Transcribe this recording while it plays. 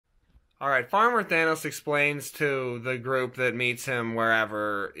Alright, Farmer Thanos explains to the group that meets him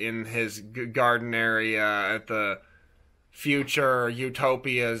wherever in his garden area at the future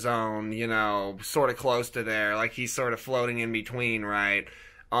utopia zone, you know, sort of close to there, like he's sort of floating in between, right?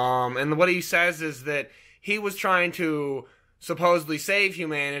 And what he says is that he was trying to supposedly save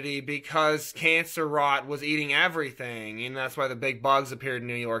humanity because cancer rot was eating everything, and that's why the big bugs appeared in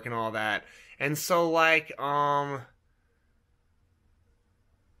New York and all that. And so, like,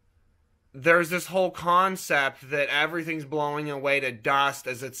 there's this whole concept that everything's blowing away to dust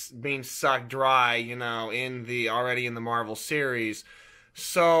as it's being sucked dry, you know, already in the Marvel series.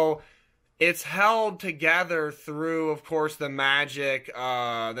 So it's held together through, of course, the magic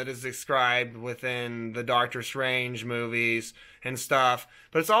that is described within the Doctor Strange movies and stuff.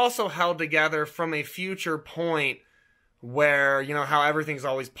 But it's also held together from a future point where, you know, how everything's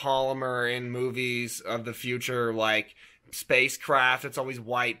always polymer in movies of the future, like spacecraft, it's always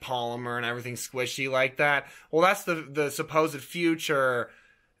white polymer and everything's squishy like that. Well, that's the supposed future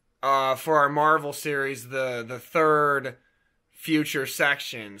for our Marvel series, the third future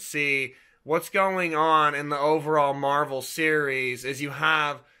section. See, what's going on in the overall Marvel series is you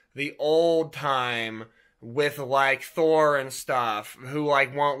have the old time with, like, Thor and stuff, who,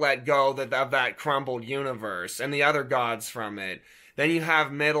 like, won't let go of that crumbled universe, and the other gods from it. Then you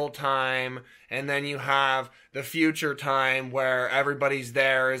have middle time, and then you have the future time where everybody's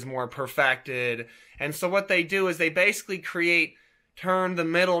there is more perfected. And so what they do is they basically turn the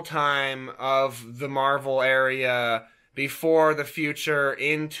middle time of the Marvel area before the future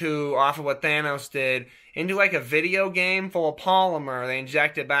off of what Thanos did, into like a video game full of polymer. They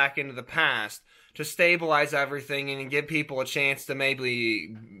inject it back into the past to stabilize everything and give people a chance to maybe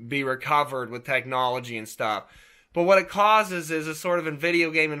be recovered with technology and stuff. But what it causes is a sort of a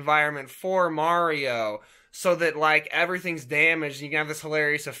video game environment for Mario, so that, like, everything's damaged, and you can have this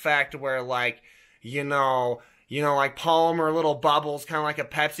hilarious effect where, like, you know, like polymer little bubbles, kind of like a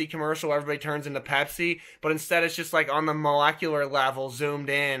Pepsi commercial where everybody turns into Pepsi, but instead it's just, like, on the molecular level, zoomed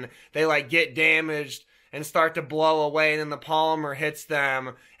in, they, like, get damaged and start to blow away, and then the polymer hits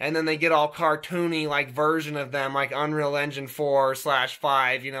them, and then they get all cartoony, like, version of them, like Unreal Engine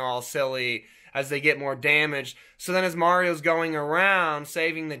 4/5, you know, all silly, as they get more damaged. So then as Mario's going around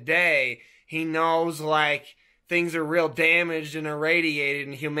saving the day, he knows, like, things are real damaged and irradiated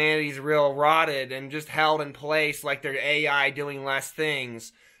and humanity's real rotted and just held in place like they're AI doing less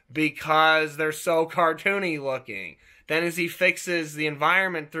things because they're so cartoony looking. Then as he fixes the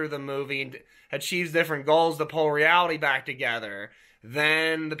environment through the movie and achieves different goals to pull reality back together,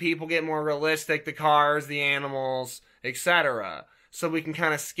 then the people get more realistic, the cars, the animals, etc. So we can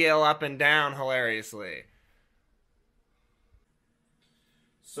kind of scale up and down hilariously.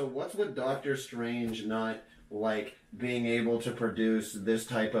 So what's with Doctor Strange not, like, being able to produce this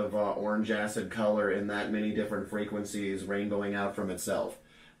type of orange acid color in that many different frequencies rainbowing out from itself?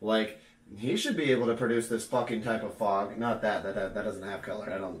 Like, he should be able to produce this fucking type of fog. Not that doesn't have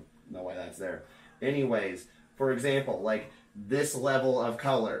color. I don't know why that's there. Anyways, for example, like, this level of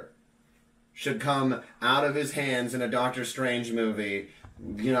color should come out of his hands in a Doctor Strange movie.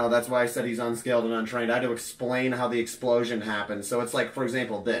 You know, that's why I said he's unskilled and untrained. I had to explain how the explosion happened. So it's like, for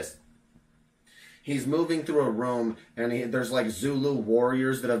example, this. He's moving through a room, and there's, like, Zulu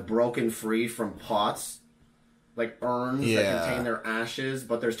warriors that have broken free from pots. Like urns that contain their ashes,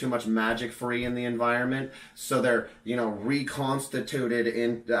 but there's too much magic free in the environment. So they're, you know,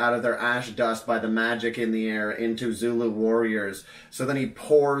 reconstituted out of their ash dust by the magic in the air into Zulu warriors. So then he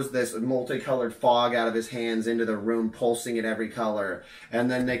pours this multicolored fog out of his hands into the room, pulsing at every color.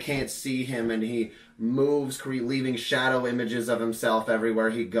 And then they can't see him, and he moves, leaving shadow images of himself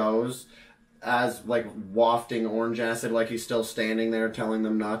everywhere he goes, as, like, wafting orange acid, like he's still standing there telling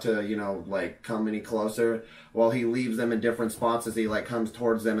them not to, you know, like, come any closer, while he leaves them in different spots as he, like, comes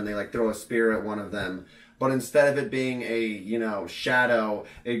towards them and they, like, throw a spear at one of them. But instead of it being a, you know, shadow,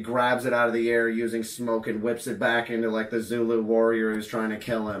 it grabs it out of the air using smoke and whips it back into, like, the Zulu warrior who's trying to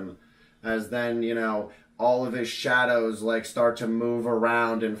kill him. As then, you know, all of his shadows, like, start to move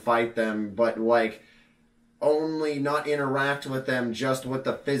around and fight them, but, like, only not interact with them, just with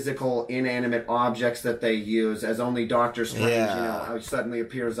the physical inanimate objects that they use, as only Doctor Strange, you know, suddenly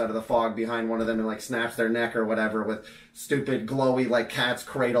appears out of the fog behind one of them and, like, snaps their neck or whatever with stupid glowy, like, cat's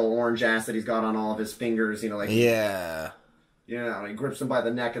cradle orange acid he's got on all of his fingers, you know, like... Yeah. You know, he grips them by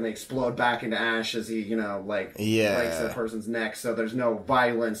the neck and they explode back into ash as he, you know, like, breaks the person's neck. So there's no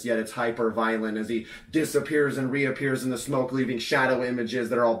violence, yet it's hyper-violent as he disappears and reappears in the smoke, leaving shadow images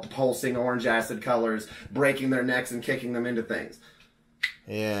that are all pulsing orange acid colors, breaking their necks and kicking them into things.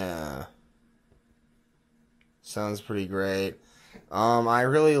 Yeah. Sounds pretty great. I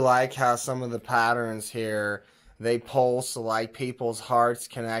really like how some of the patterns here, they pulse like people's hearts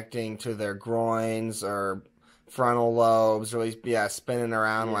connecting to their groins or frontal lobes, really, yeah, spinning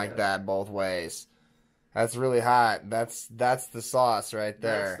around like that both ways. That's really hot. That's the sauce right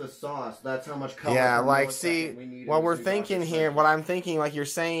there. That's the sauce. That's how much color. Yeah, like, see, what we're thinking here, what I'm thinking, like you're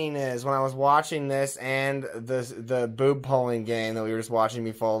saying, is when I was watching this and the boob pulling game that we were just watching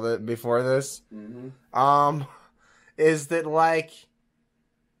before this, is that like,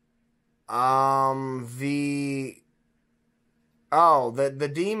 the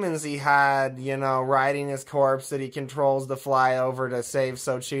demons he had, you know, riding his corpse that he controls to fly over to save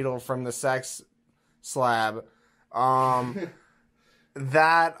Xochitl from the sex slab,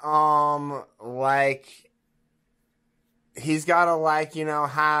 that, like, he's gotta, like, you know,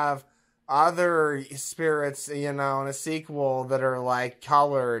 have other spirits, you know, in a sequel that are, like,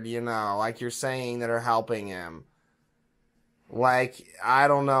 colored, you know, like you're saying, that are helping him. Like, I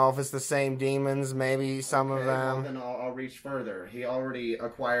don't know if it's the same demons, maybe some of them. Well, then I'll reach further. He already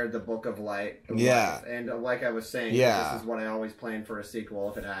acquired the Book of Light. Yeah. And like I was saying, this is what I always plan for a sequel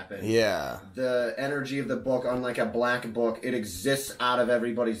if it happened. Yeah. The energy of the book, unlike a black book, it exists out of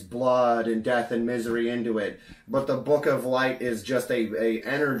everybody's blood and death and misery into it. But the Book of Light is just a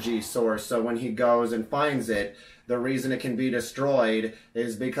energy source, so when he goes and finds it, the reason it can be destroyed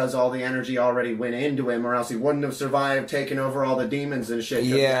is because all the energy already went into him, or else he wouldn't have survived taking over all the demons and shit.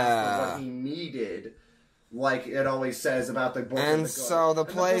 That's what he needed, like it always says about the book. And so the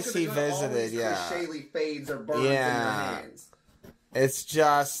place he visited, clichely fades or burns in your hands. It's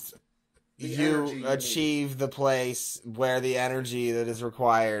just you achieve the place where the energy that is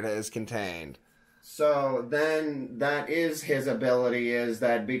required is contained. So then that is his ability, is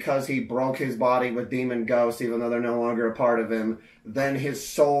that because he broke his body with demon ghosts, even though they're no longer a part of him, then his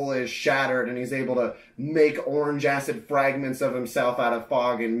soul is shattered and he's able to make orange acid fragments of himself out of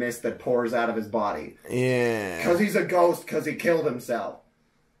fog and mist that pours out of his body. Yeah. Because he's a ghost, because he killed himself.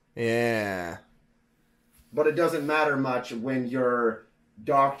 Yeah. But it doesn't matter much when you're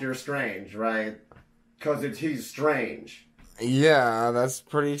Doctor Strange, right? Because he's strange. Yeah, that's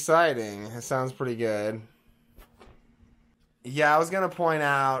pretty exciting. It sounds pretty good. Yeah, I was going to point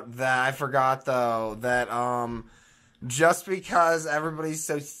out that I forgot, though, that just because everybody's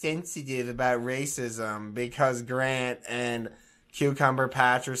so sensitive about racism, because Grant and Cucumber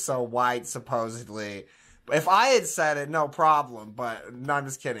Patch are so white, supposedly. If I had said it, no problem, but, no, I'm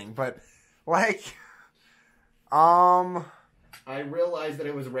just kidding. But, like, I realized that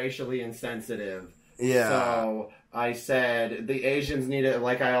it was racially insensitive. Yeah. So I said, the Asians need it,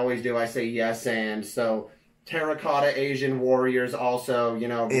 like I always do, I say yes and. So terracotta Asian warriors also, you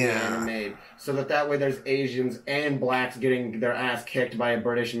know, be animated. So that way there's Asians and blacks getting their ass kicked by a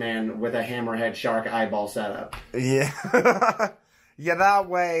British man with a hammerhead shark eyeball setup. Yeah. Yeah, that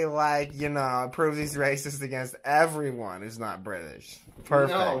way, like, you know, it proves he's racist against everyone who's not British.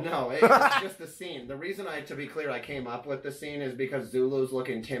 Perfect. No, it's just the scene. The reason to be clear, I came up with the scene is because Zulus look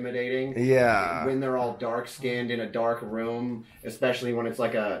intimidating. Yeah. When they're all dark-skinned in a dark room, especially when it's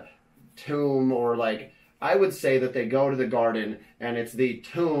like a tomb or like, I would say that they go to the garden and it's the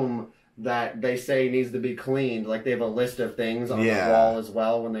tomb that they say needs to be cleaned. Like they have a list of things on the wall as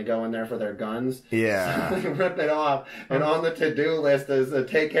well when they go in there for their guns. Yeah. So they rip it off. And on the to-do list is to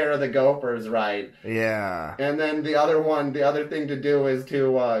take care of the gophers, right? Yeah. And then the other thing to do is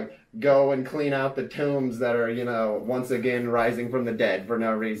to go and clean out the tombs that are, you know, once again rising from the dead for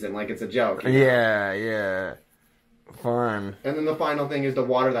no reason. Like it's a joke. Yeah. Fun. And then the final thing is to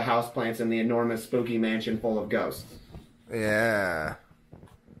water the houseplants in the enormous spooky mansion full of ghosts. Yeah.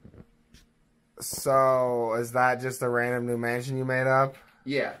 So, is that just a random new mansion you made up?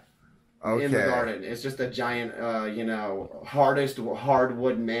 Yeah. Okay. In the garden. It's just a giant, you know,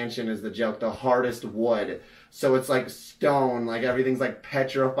 hardwood mansion is the joke. The hardest wood. So it's like stone, like everything's like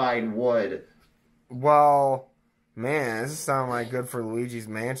petrified wood. Well, man, this sounds like good for Luigi's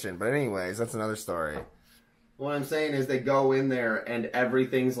Mansion. But anyways, that's another story. What I'm saying is they go in there and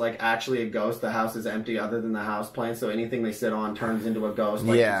everything's like actually a ghost. The house is empty other than the houseplant, so anything they sit on turns into a ghost.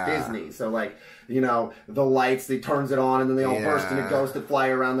 Like it's Disney. So like, you know, the lights, they turns it on and then they all burst into ghosts that fly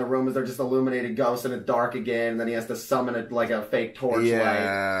around the room as they're just illuminated ghosts and it's dark again. And then he has to summon it like a fake torch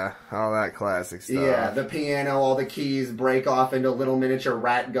light. All that classic stuff. Yeah, the piano, all the keys break off into little miniature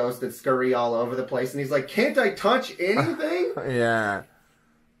rat ghosts that scurry all over the place. And he's like, can't I touch anything? Yeah.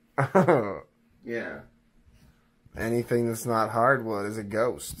 Yeah. Anything that's not hardwood is a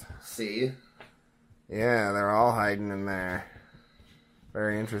ghost. See? Yeah, they're all hiding in there.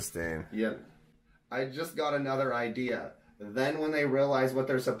 Very interesting. Yep. I just got another idea. Then when they realize what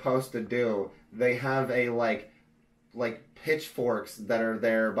they're supposed to do, they have a, like, like pitchforks that are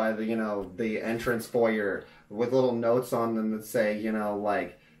there by the the entrance foyer with little notes on them that say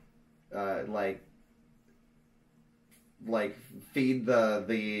like feed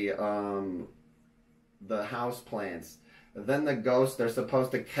the house plants. Then the ghosts, they're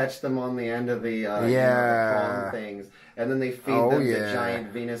supposed to catch them on the end of the the prong things, and then they feed them to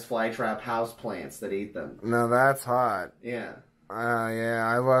giant Venus flytrap house plants that eat them. No, that's hot. Yeah. Yeah,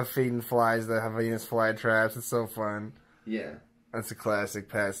 I love feeding flies that have Venus flytraps. It's so fun. Yeah. That's a classic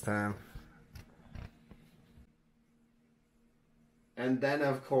pastime. And then,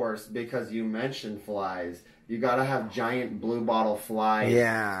 of course, because you mentioned flies, you gotta have giant blue bottle flies.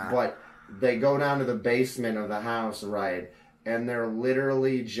 Yeah. But they go down to the basement of the house, right? And they're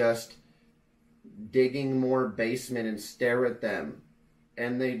literally just digging more basement and stare at them.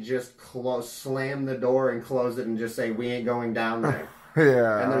 And they just slam the door and close it and just say, we ain't going down there.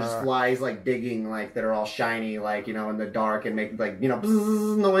 Yeah. And there's flies like digging, like that are all shiny, like in the dark and make like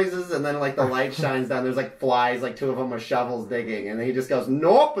bzzz noises. And then like the light shines down. There's like flies, like 2 of them with shovels digging, and he just goes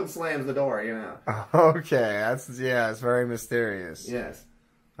nope and slams the door. Okay, it's very mysterious. Yes.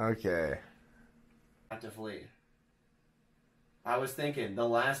 Okay. Have to flee. I was thinking the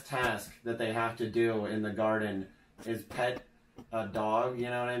last task that they have to do in the garden is pet a dog. You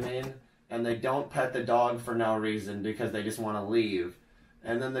know what I mean? And they don't pet the dog for no reason because they just want to leave.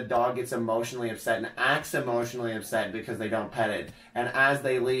 And then the dog gets emotionally upset and acts emotionally upset because they don't pet it. And as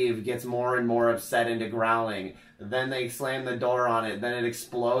they leave, gets more and more upset into growling. Then they slam the door on it. Then it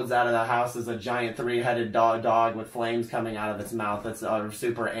explodes out of the house as a giant 3-headed dog with flames coming out of its mouth that's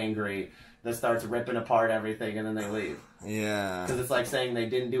super angry. That starts ripping apart everything, and then they leave. Yeah. Because it's like saying they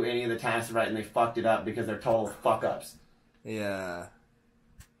didn't do any of the tasks right and they fucked it up because they're total fuck-ups. Yeah.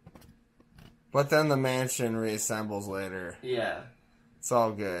 But then the mansion reassembles later. Yeah. It's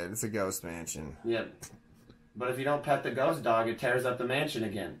all good. It's a ghost mansion. Yep. But if you don't pet the ghost dog, it tears up the mansion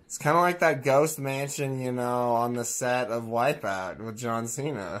again. It's kind of like that ghost mansion, on the set of Wipeout with John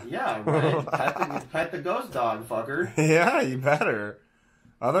Cena. Yeah, right? Pet the ghost dog, fucker. Yeah, you better.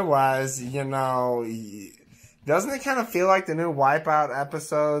 Otherwise, doesn't it kind of feel like the new Wipeout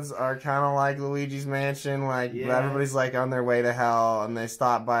episodes are kind of like Luigi's Mansion? Like, everybody's like on their way to hell and they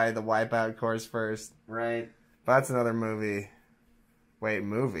stop by the Wipeout course first. Right. But that's another movie. Wait,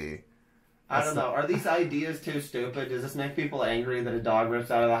 movie? I don't know. Are these ideas too stupid? Does this make people angry that a dog rips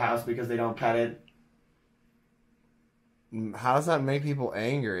out of the house because they don't pet it? How does that make people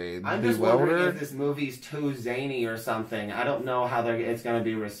angry? I'm just wondering if this movie's too zany or something. I don't know how it's going to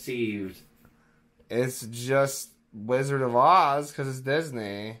be received. It's just Wizard of Oz because it's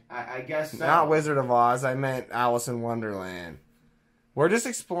Disney. I guess so. Not Wizard of Oz. I meant Alice in Wonderland. We're just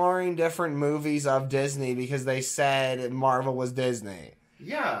exploring different movies of Disney because they said Marvel was Disney.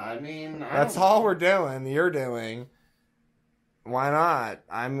 Yeah, I mean... That's all we're doing. You're doing. Why not?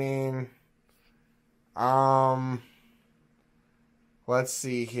 I mean... Let's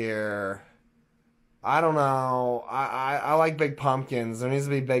see here. I don't know. I like big pumpkins. There needs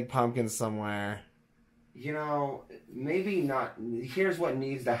to be big pumpkins somewhere. Maybe not. Here's what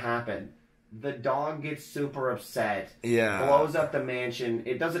needs to happen. The dog gets super upset. Yeah. Blows up the mansion.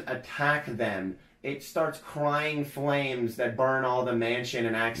 It doesn't attack them. It starts crying flames that burn all the mansion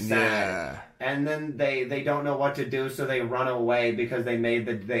and acts sad. Yeah. And then they don't know what to do, so they run away because they made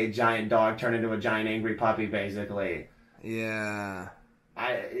the giant dog turn into a giant angry puppy, basically. Yeah.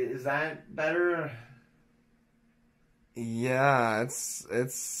 Is that better? Yeah, it's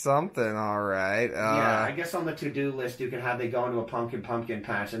something, all right. Yeah, I guess on the to-do list you can have they go into a pumpkin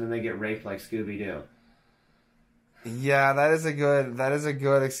patch and then they get raped like Scooby-Doo. Yeah, that is a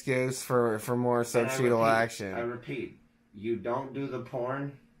good excuse for more substitute action. I repeat, you don't do the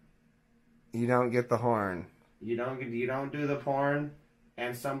porn. You don't get the horn. You don't do the porn,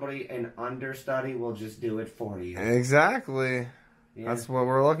 and an understudy will just do it for you. Exactly. Yeah. That's what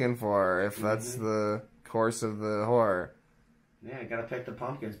we're looking for. If that's the course of the horror. Yeah, you gotta pick the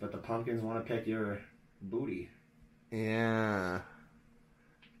pumpkins, but the pumpkins want to pick your booty. Yeah.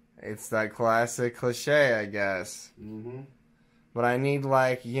 It's that classic cliche, I guess. Mm-hmm. But I need,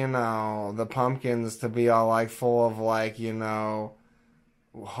 the pumpkins to be all, full of,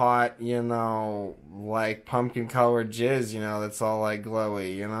 hot, pumpkin-colored jizz, that's all,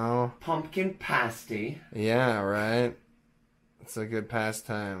 glowy, Pumpkin pasty. Yeah, right? It's a good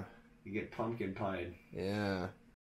pastime. You get pumpkin pied. Yeah.